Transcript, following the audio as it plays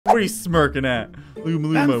What are you smirking at?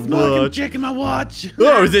 Look at my watch. Checking my watch.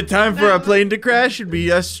 Oh, is it time for our plane to crash and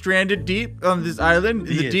be stranded deep on this island?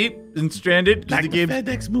 In the deep and stranded? Like the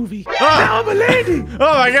FedEx movie. Oh. Now I'm a lady.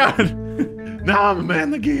 Oh my god. Now I'm a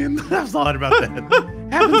man again. I've thought about that.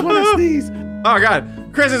 Happens when I sneeze. Oh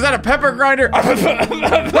god. Chris, is that a pepper grinder? I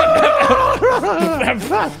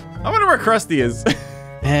wonder where Krusty is.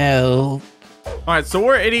 Hell. Alright, so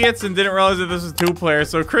we're idiots and didn't realize that this was 2-player,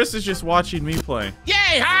 so Chris is just watching me play. Yay,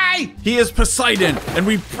 hi! He is Poseidon, and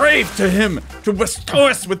we pray to him to bestow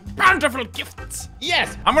us with bountiful gifts.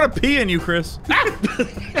 Yes! I'm gonna pee in you, Chris.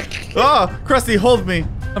 Oh, Krusty, hold me.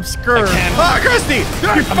 I'm scared. Oh, Krusty!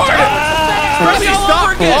 You farted! Krusty,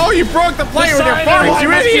 stop! Oh, you broke the plane with your farts,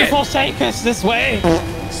 you idiot! Forsake us this way.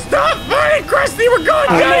 Stop farting, Krusty! We're going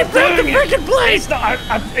down! You broke the freaking plane!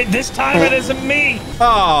 This time it isn't me.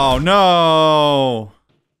 Oh, no.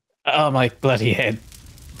 Oh, my bloody head.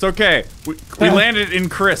 It's okay. We landed in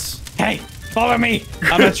Chris. Hey, follow me.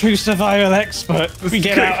 I'm a true survival expert. We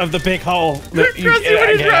get out of the big hole. Krusty,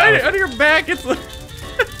 when you try it on your back, it's like...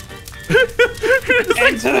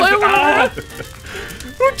 it's like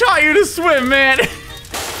Who taught you to swim, man?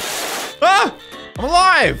 Ah! I'm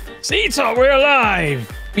alive! Ctop, we're alive!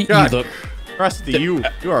 God, You look... Krusty, you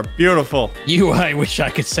are beautiful. I wish I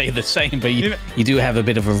could say the same, but you do have a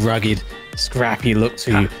bit of a rugged, scrappy look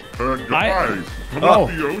to you. Guys, come out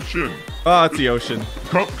the ocean. Oh, it's the ocean.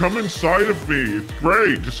 Come inside of me. It's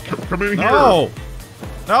great. Just come in here.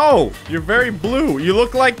 No, you're very blue. You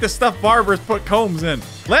look like the stuff barbers put combs in.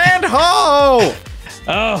 Land ho!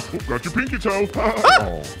 Oh, got your pinky toe.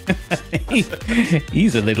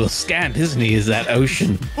 He's a little scamp, isn't he? Is that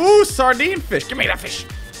ocean? Ooh, sardine fish. Give me that fish.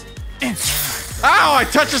 Ow, I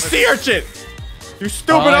touched a sea urchin. You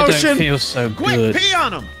stupid ocean. I don't feel so good. Quick, pee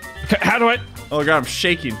on him. How do I? Oh god, I'm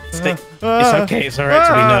shaking. It's okay. It's all right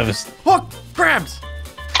to be nervous. Oh, crabs.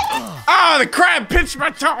 Ah, the crab pinched my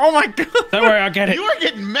toe. Oh my god. Don't worry, I'll get it. You are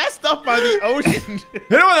getting messed up by the ocean. Hit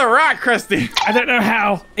it with a rock, Krusty. I don't know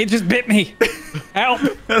how. It just bit me. Help.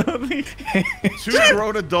 Two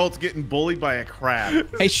grown adults getting bullied by a crab.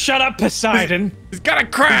 Hey, shut up, Poseidon. He's got a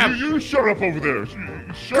crab. You shut up over there.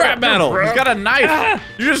 Crab metal. He's got a knife.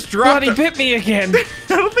 You just dropped He bit me again. I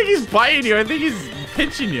don't think he's biting you. I think he's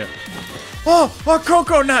pinching you. Oh,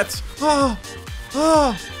 cocoa nuts. Oh,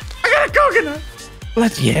 I got a coconut.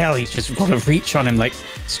 Bloody hell, you just want to reach on him like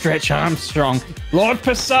Stretch Armstrong. Lord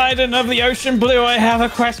Poseidon of the ocean blue, I have a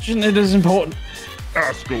question that is important.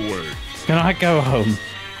 Ask away. Can I go home?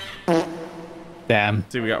 Damn.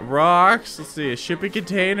 Let's see, we got rocks. Let's see, a shipping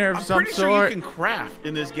container of some I'm pretty sort. sure you can craft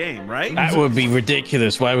in this game, right? That would be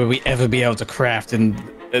ridiculous. Why would we ever be able to craft in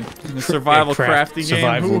a survival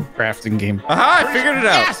crafting game? Aha, I figured it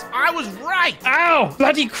out. Yes, I was right. Ow!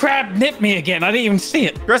 Bloody crab nipped me again. I didn't even see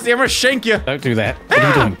it. Krusty, I'm gonna shank you. Don't do that. What are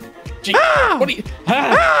you doing? Gee, what are you?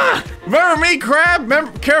 Remember me,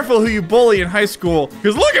 crab? Careful who you bully in high school.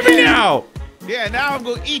 Because look at me now. Yeah, now I'm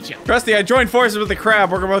gonna eat you. Krusty, I joined forces with the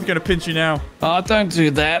crab. We're both gonna pinch you now. Oh, don't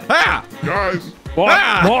do that. Ah! Guys.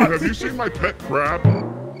 What? What? Have you seen my pet crab?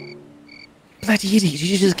 Bloody idiot! Did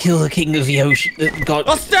you just kill the king of the ocean? God.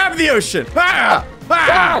 I'll stab the ocean. Ah!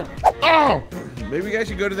 Ah! Oh! Maybe you guys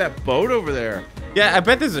should go to that boat over there. Yeah, I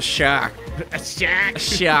bet there's a shark. A shack. A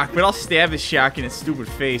shark, but I'll stab the shark in its stupid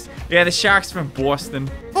face. Yeah, the shark's from Boston.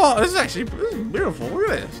 Oh, this is beautiful.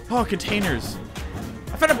 Look at this. Oh, containers.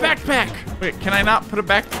 I found a backpack. Wait, can I not put it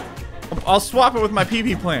back? I'll swap it with my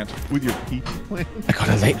pee-pee plant. With your pee plant?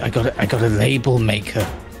 I got a label maker.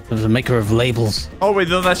 The maker of labels. Oh wait,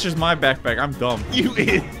 no, that's just my backpack. I'm dumb. You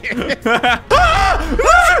idiot. That's not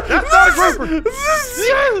a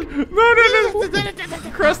No.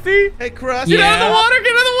 Krusty. Hey, Krusty. Get out of the water.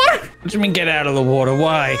 Get out of the water. What do you mean get out of the water?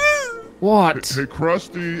 Why? What? Hey,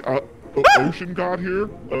 Krusty, ocean god here.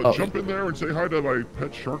 Jump in there and say hi to my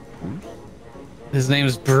pet shark, Bruce. His name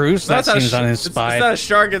is Bruce? That seems uninspired. It's not a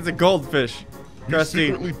shark, it's a goldfish. He's Krusty.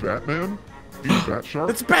 secretly Batman? He's Bat Shark?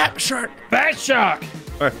 It's Bat Shark. Bat Shark!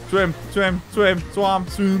 All right, swim.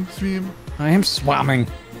 I am swimming.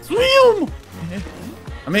 Swim!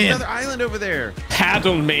 I'm in. Another island over there.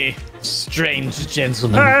 Paddle me, strange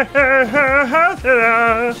gentleman.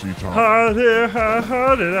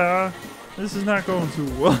 This is not going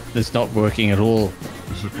too well. It's not working at all.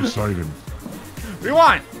 This is Poseidon. What do you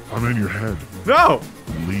want? I'm in your head. No!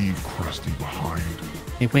 Leave Krusty behind.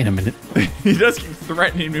 Hey, wait a minute. He does keep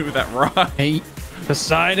threatening me with that rock. Hey,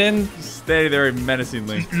 Poseidon? Stay there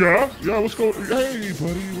menacingly. Yeah, what's going on? Hey,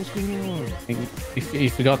 buddy, what's going on? You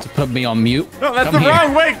forgot to put me on mute. No, that's Come the here.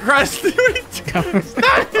 wrong way, Krusty.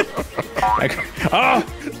 Oh!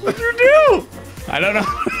 What'd you do? I don't know.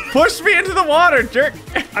 Push me into the water, jerk.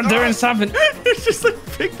 I'm doing something. It's just like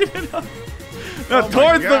picking it up. No, Oh my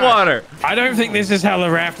towards the gosh. water. I don't think this is how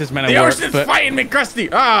the raft is meant to The work. ocean's but fighting me, Krusty.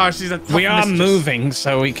 Oh, she's a tough we are mistress. moving,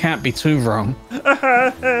 so we can't be too wrong.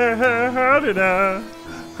 How did I?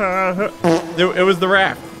 It was the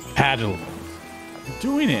raft. Paddle. I'm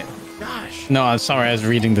doing it. Gosh. No, I'm sorry. I was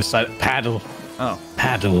reading the side. Paddle. Oh.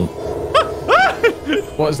 Paddle.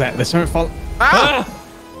 What was that? There's something fall. Ah!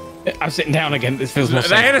 I'm sitting down again. This feels more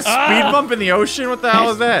Did I hit a safe. speed bump in the ocean? What the hell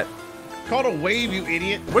is that? Called a wave, you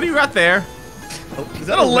idiot. What do you got there? Is Is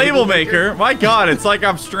that a label maker? My God, it's like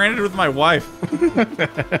I'm stranded with my wife.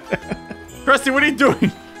 Krusty, what are you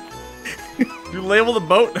doing? You label the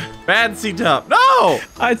boat? Bad Ctop. No!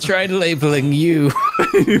 I tried labeling you.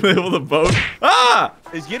 You label the boat. Ah!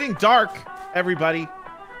 It's getting dark, everybody.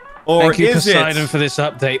 Or Thank you, is Poseidon, it? for this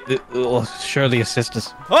update that will surely assist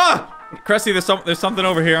us. Ah! Krusty, there's something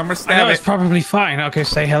over here. I'm gonna I stab know it. it's probably fine. Okay,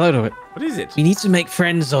 say hello to it. What is it? We need to make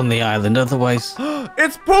friends on the island, otherwise.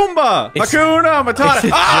 It's Pumbaa! It's- Hakuna Matata! It's a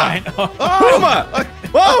Ah! giant- Pumbaa!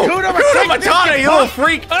 Whoa! Hakuna Hakuna Matata, Matata, you little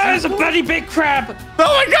freak! Oh, there's a bloody big crab! Oh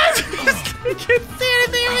my God! I can't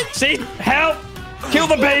stand it. See? Help! Kill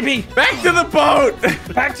the baby! Back to the boat!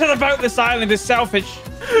 Back to the boat. This island is selfish.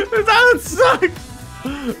 This island sucks! Oh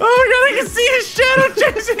my God, I can see his shadow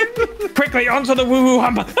chasing! Quickly, onto the woo-woo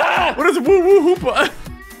humper. Ah! What is a woo-woo hoopa?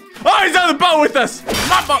 Oh, he's on the boat with us!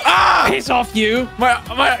 My boat! Ah! Piss off, you! My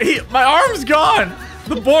arm's gone!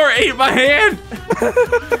 The boar ate my hand!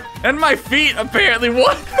 And my feet, apparently.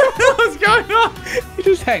 What the hell is going on? You're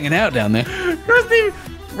just hanging out down there. Krusty,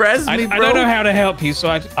 res me, bro. I don't know how to help you, so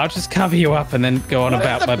I'll just cover you up and then go on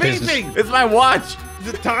about my the business. beeping. It's my watch. Is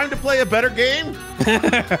it time to play a better game?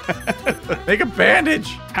 Make a bandage.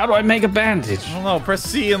 How do I make a bandage? I don't know. Press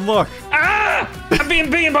C and look. Ah! I'm being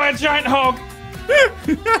beaten by a giant hog.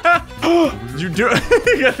 You do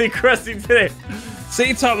it. I think Krusty did it.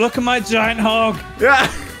 Ctop, look at my giant hog.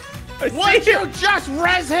 Yeah. I Why'd see you it. just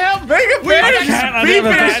res him? Make a bandage. can't. I Beep never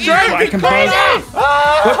it. bandage, It's driving so I me can crazy.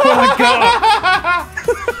 Look what I got.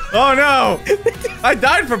 Oh no. I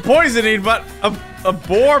died from poisoning, but a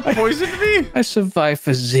boar poisoned me? I survived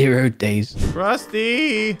for 0 days.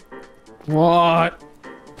 Krusty. What?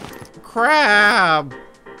 Crab.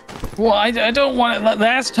 Well, I don't want it.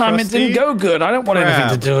 Last time it Krusty didn't go good. I don't want anything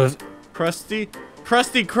to do with. Krusty.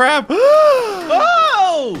 Krusty Krab.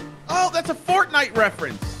 Oh! Oh, that's a Fortnite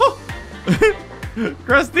reference.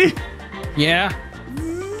 Krusty. Yeah.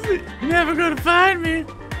 You're never gonna find me.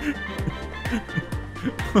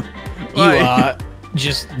 You are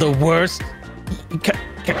just the worst.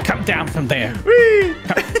 Come down from there. Whee!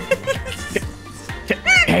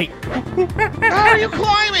 Hey. How are you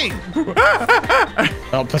climbing?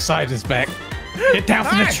 Oh, Poseidon's back. Get down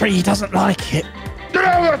from the tree. He doesn't like it. Get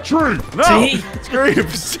out of that tree! No! See? Screw you,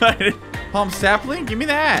 Poseidon. Palm sapling? Give me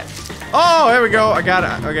that. Oh, there we go. I got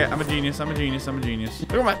it. Okay, I'm a genius. I'm a genius. I'm a genius.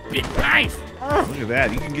 Look at my big knife. Look at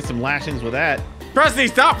that. You can get some lashings with that. Krusty,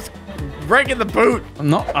 stop breaking the boot. I'm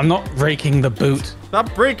not breaking the boot.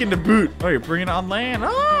 Stop breaking the boot. Oh, you're bringing it on land.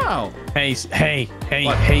 Oh. Hey,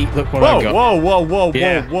 What? look what I Whoa, got. whoa.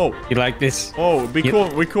 Yeah. Whoa. You like this? Oh, be Yep. cool.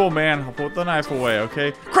 Be cool, man. I'll put the knife away,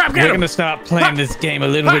 okay? Crap, get We're him. gonna start playing this game a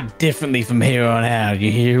little bit differently from here on out.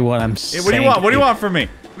 You hear what I'm Hey, saying? what do you want? What do you want from me?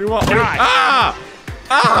 What do you want? Ah!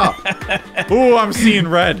 Ah! Ooh, I'm seeing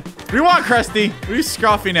red. What do you want, Krusty? What are you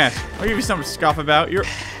scoffing at? I'll give you something to scoff about. You're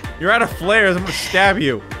out of flares. I'm gonna stab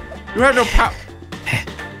you. You have no power.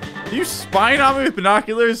 Are you spying on me with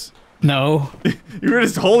binoculars? No. You were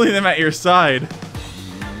just holding them at your side.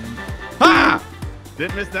 Ah!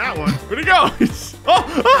 Didn't miss that one. Where'd he go?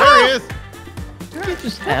 Oh! There he is.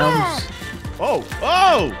 Just elves. Oh,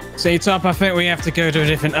 oh! Ctop, I think we have to go to a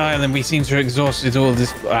different island. We seem to have exhausted all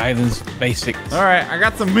this island's basics. All right, I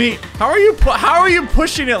got some meat. How are you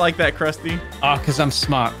pushing it like that, Krusty? Oh, because I'm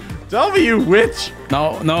smart. Tell me, you witch.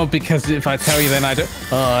 No, because if I tell you, then I don't.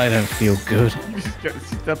 Oh, I don't feel good. You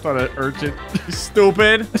just stepped on an urchin. You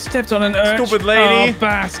stupid. I stepped on an urchin. Stupid lady. Oh,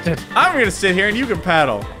 bastard. I'm gonna sit here and you can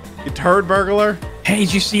paddle. You turd burglar. Hey,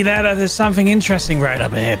 did you see that? There's something interesting right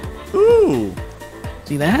up ahead. Ooh.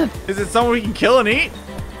 See that? Is it someone we can kill and eat?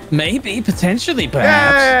 Maybe, potentially,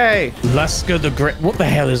 perhaps. Hey! Lusker the Great. What the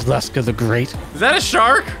hell is Lusker the Great? Is that a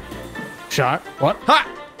shark? Shark? What?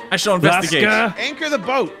 Ha! I shall investigate. Lusker? Anchor the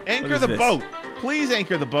boat. Anchor is the this? boat. Please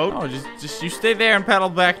anchor the boat. Oh, just you stay there and paddle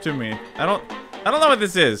back to me. I don't know what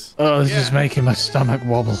this is. Oh, this is making my stomach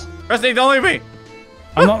wobble. Krusty, don't leave me.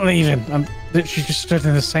 I'm not leaving. I'm literally just stood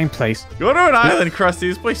in the same place. Go to an island, Krusty.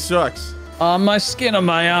 This place sucks. My skin on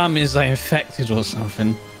my arm is like infected or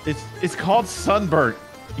something. It's called sunburnt.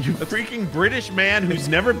 You freaking British man who's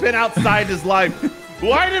never been outside his life.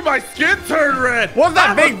 Why did my skin turn red? What's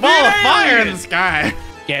that big ball of fire in alien. the sky?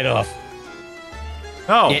 Get off.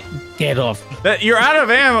 Oh, Get off. you're out of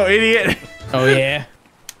ammo, idiot. Oh, yeah?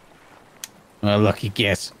 Well, lucky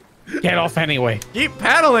guess. Get off anyway. Keep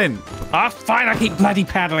paddling. Ah, fine, I keep bloody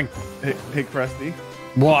paddling. Hey, Krusty.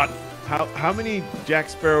 What? How many Jack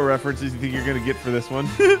Sparrow references do you think you're gonna get for this one?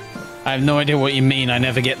 I have no idea what you mean. I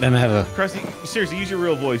never get them ever. Krusty, seriously, use your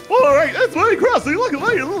real voice. All right, that's funny, Krusty. Look at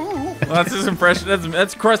me. Well, that's his impression.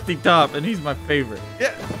 That's Ctop, and he's my favorite.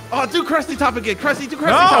 Yeah. Oh, do Krusty Top again. Krusty, do Krusty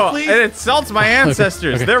No, Top, please. it insults my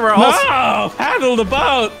ancestors. Okay. There were also. No! Paddle the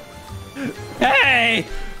boat! Hey!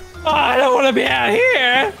 Oh, I don't want to be out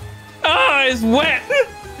here! Oh, it's wet!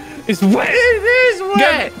 It's wet! It is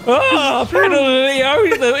wet. Oh, paddle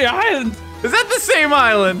to the island! Is that the same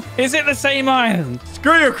island? Is it the same island?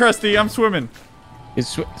 Screw you, Krusty. I'm swimming.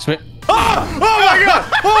 It's Oh! Oh my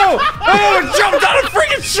God! Oh! Oh! Jumped on a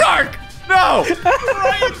freaking shark! No!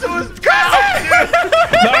 Right into his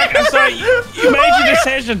No, I'm sorry. You made your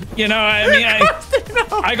decision. You know, I mean,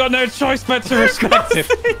 I got no choice but to respect it.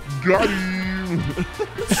 Got him.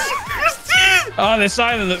 Oh, this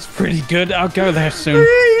island looks pretty good. I'll go there soon.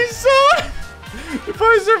 You saw it? If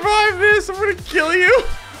I survive this, I'm gonna kill you.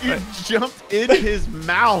 You jumped in his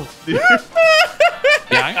mouth, dude.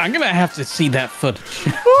 Yeah, I'm gonna have to see that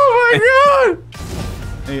footage. Oh my God!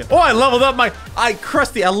 Oh, I leveled up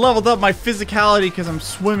Krusty, I leveled up my physicality because I'm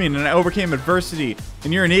swimming and I overcame adversity.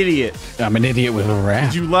 And you're an idiot. I'm an idiot with a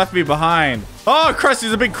raft. You left me behind. Oh,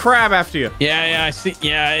 Krusty's a big crab after you. Yeah, I see.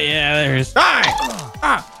 Yeah, there is. Die!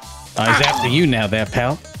 Ah! Oh, he's after you now there,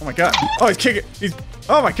 pal. Oh my God. Oh, he's kicking.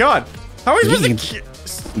 Oh my God. How are we supposed to kill?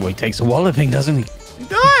 Well, he takes a walloping, doesn't he? He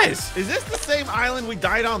does. Is this the same island we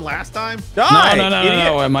died on last time? Die!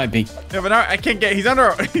 No, it might be. Yeah, but now I can't get. He's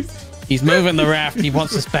under. He's moving the raft. He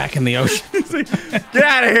wants us back in the ocean. He's like, get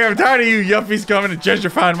out of here! I'm tired of you yuppies coming and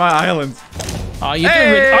gentrifying my islands. Oh, you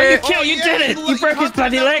Hey! you did it! You broke his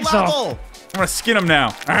bloody legs off. I'm gonna skin him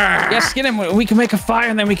now. Yeah, skin him. We can make a fire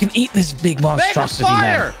and then we can eat this big monstrosity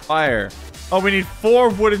now. Fire. Oh, we need 4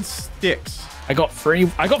 wooden sticks. I got 4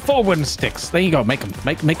 wooden sticks. There you go. Make them.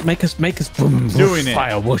 Make us boom. Doing it.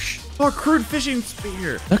 Fire whoosh. Oh, crude fishing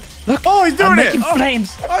spear. Look. Oh, he's doing I'm it. making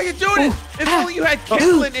flames. Oh, you're doing it. If only you had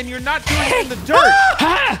kindling and you're not doing it in the dirt.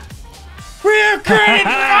 Ha! We have created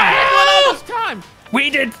fire. All this time. We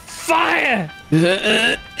did fire.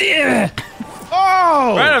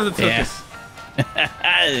 Oh. Right off the Yeah. tuchus.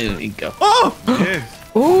 There we go. Oh. Yes.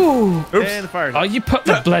 Ooh. Oops. And the fire's Oh, you put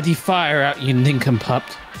the bloody fire out, you nincompoop.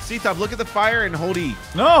 Ctop, look at the fire and hold E.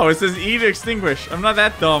 No, it says E to extinguish. I'm not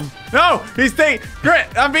that dumb. No, he's taking. Grit,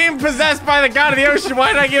 I'm being possessed by the god of the ocean.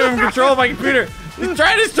 Why did I give him control of my computer? He's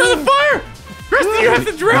trying to destroy the fire. Krusty, you have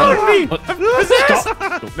to drown me. I'm possessed.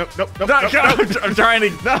 Nope. I'm trying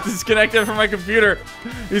to disconnect him from my computer.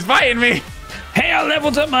 He's fighting me. Hey, I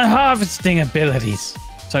leveled up my harvesting abilities.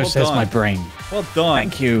 So says done. my brain. Well done.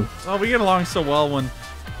 Thank you. Oh, we get along so well when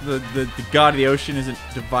the god of the ocean isn't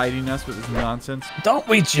dividing us with his nonsense. Don't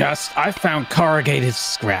we just? I found corrugated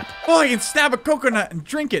scrap. Oh, I can stab a coconut and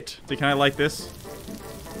drink it. So can I light this?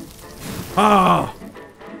 Oh,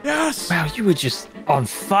 yes. Wow, you were just on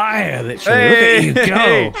fire, literally. Look at you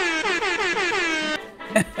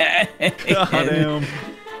go. God damn.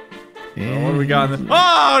 Yeah. What do we got in this?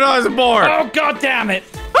 Oh, no, it's a boar. Oh, god damn it.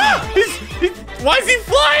 Ah, why is he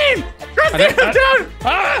flying? Krusty, I'm down.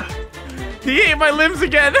 Ah! He ate my limbs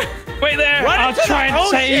again. Wait there. Run I'll into try the and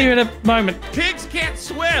save ocean. you in a moment. Pigs can't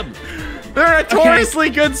swim. They're notoriously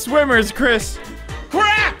good swimmers, Chris.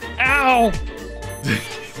 Crap. Ow.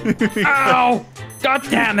 Ow. God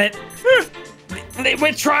damn it.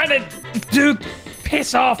 We're trying to do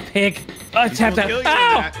piss off, pig. Let's have We'll kill that. you in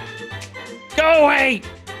Ow. that. Go away.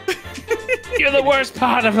 You're the worst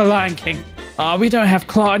part of the Lion King. Oh, we don't have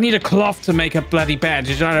cloth. I need a cloth to make a bloody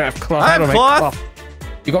bandage. I don't have cloth. I How have do make cloth.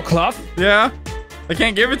 You got cloth? Yeah. I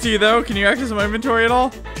can't give it to you, though. Can you access my inventory at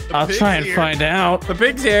all? I'll pig's try and here. find out. The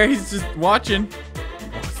pig's here. He's just watching.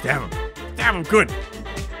 Oh, stab him. Stab him good.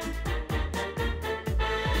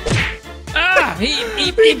 Ah!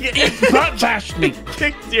 He butt bashed me.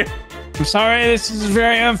 Kicked you. I'm sorry, this is a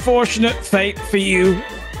very unfortunate fate for you.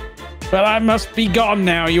 But I must be gone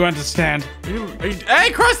now, you understand.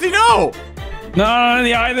 Hey, Krusty, no! No,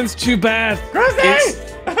 the island's too bad. Krusty!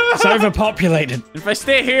 It's overpopulated. If I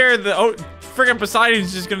stay here, the friggin'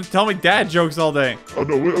 Poseidon's just gonna tell me dad jokes all day. Oh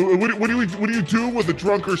no! What do you do with a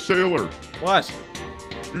drunker sailor? What?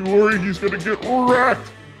 You worry he's gonna get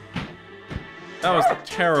wrecked? That was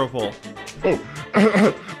terrible. Oh,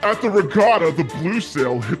 at the regatta, the blue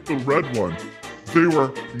sail hit the red one. They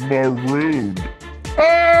were marooned.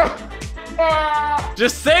 Ah!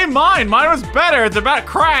 Just say mine. Mine was better. It's about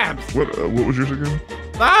crabs. What was yours again?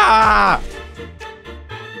 Ah!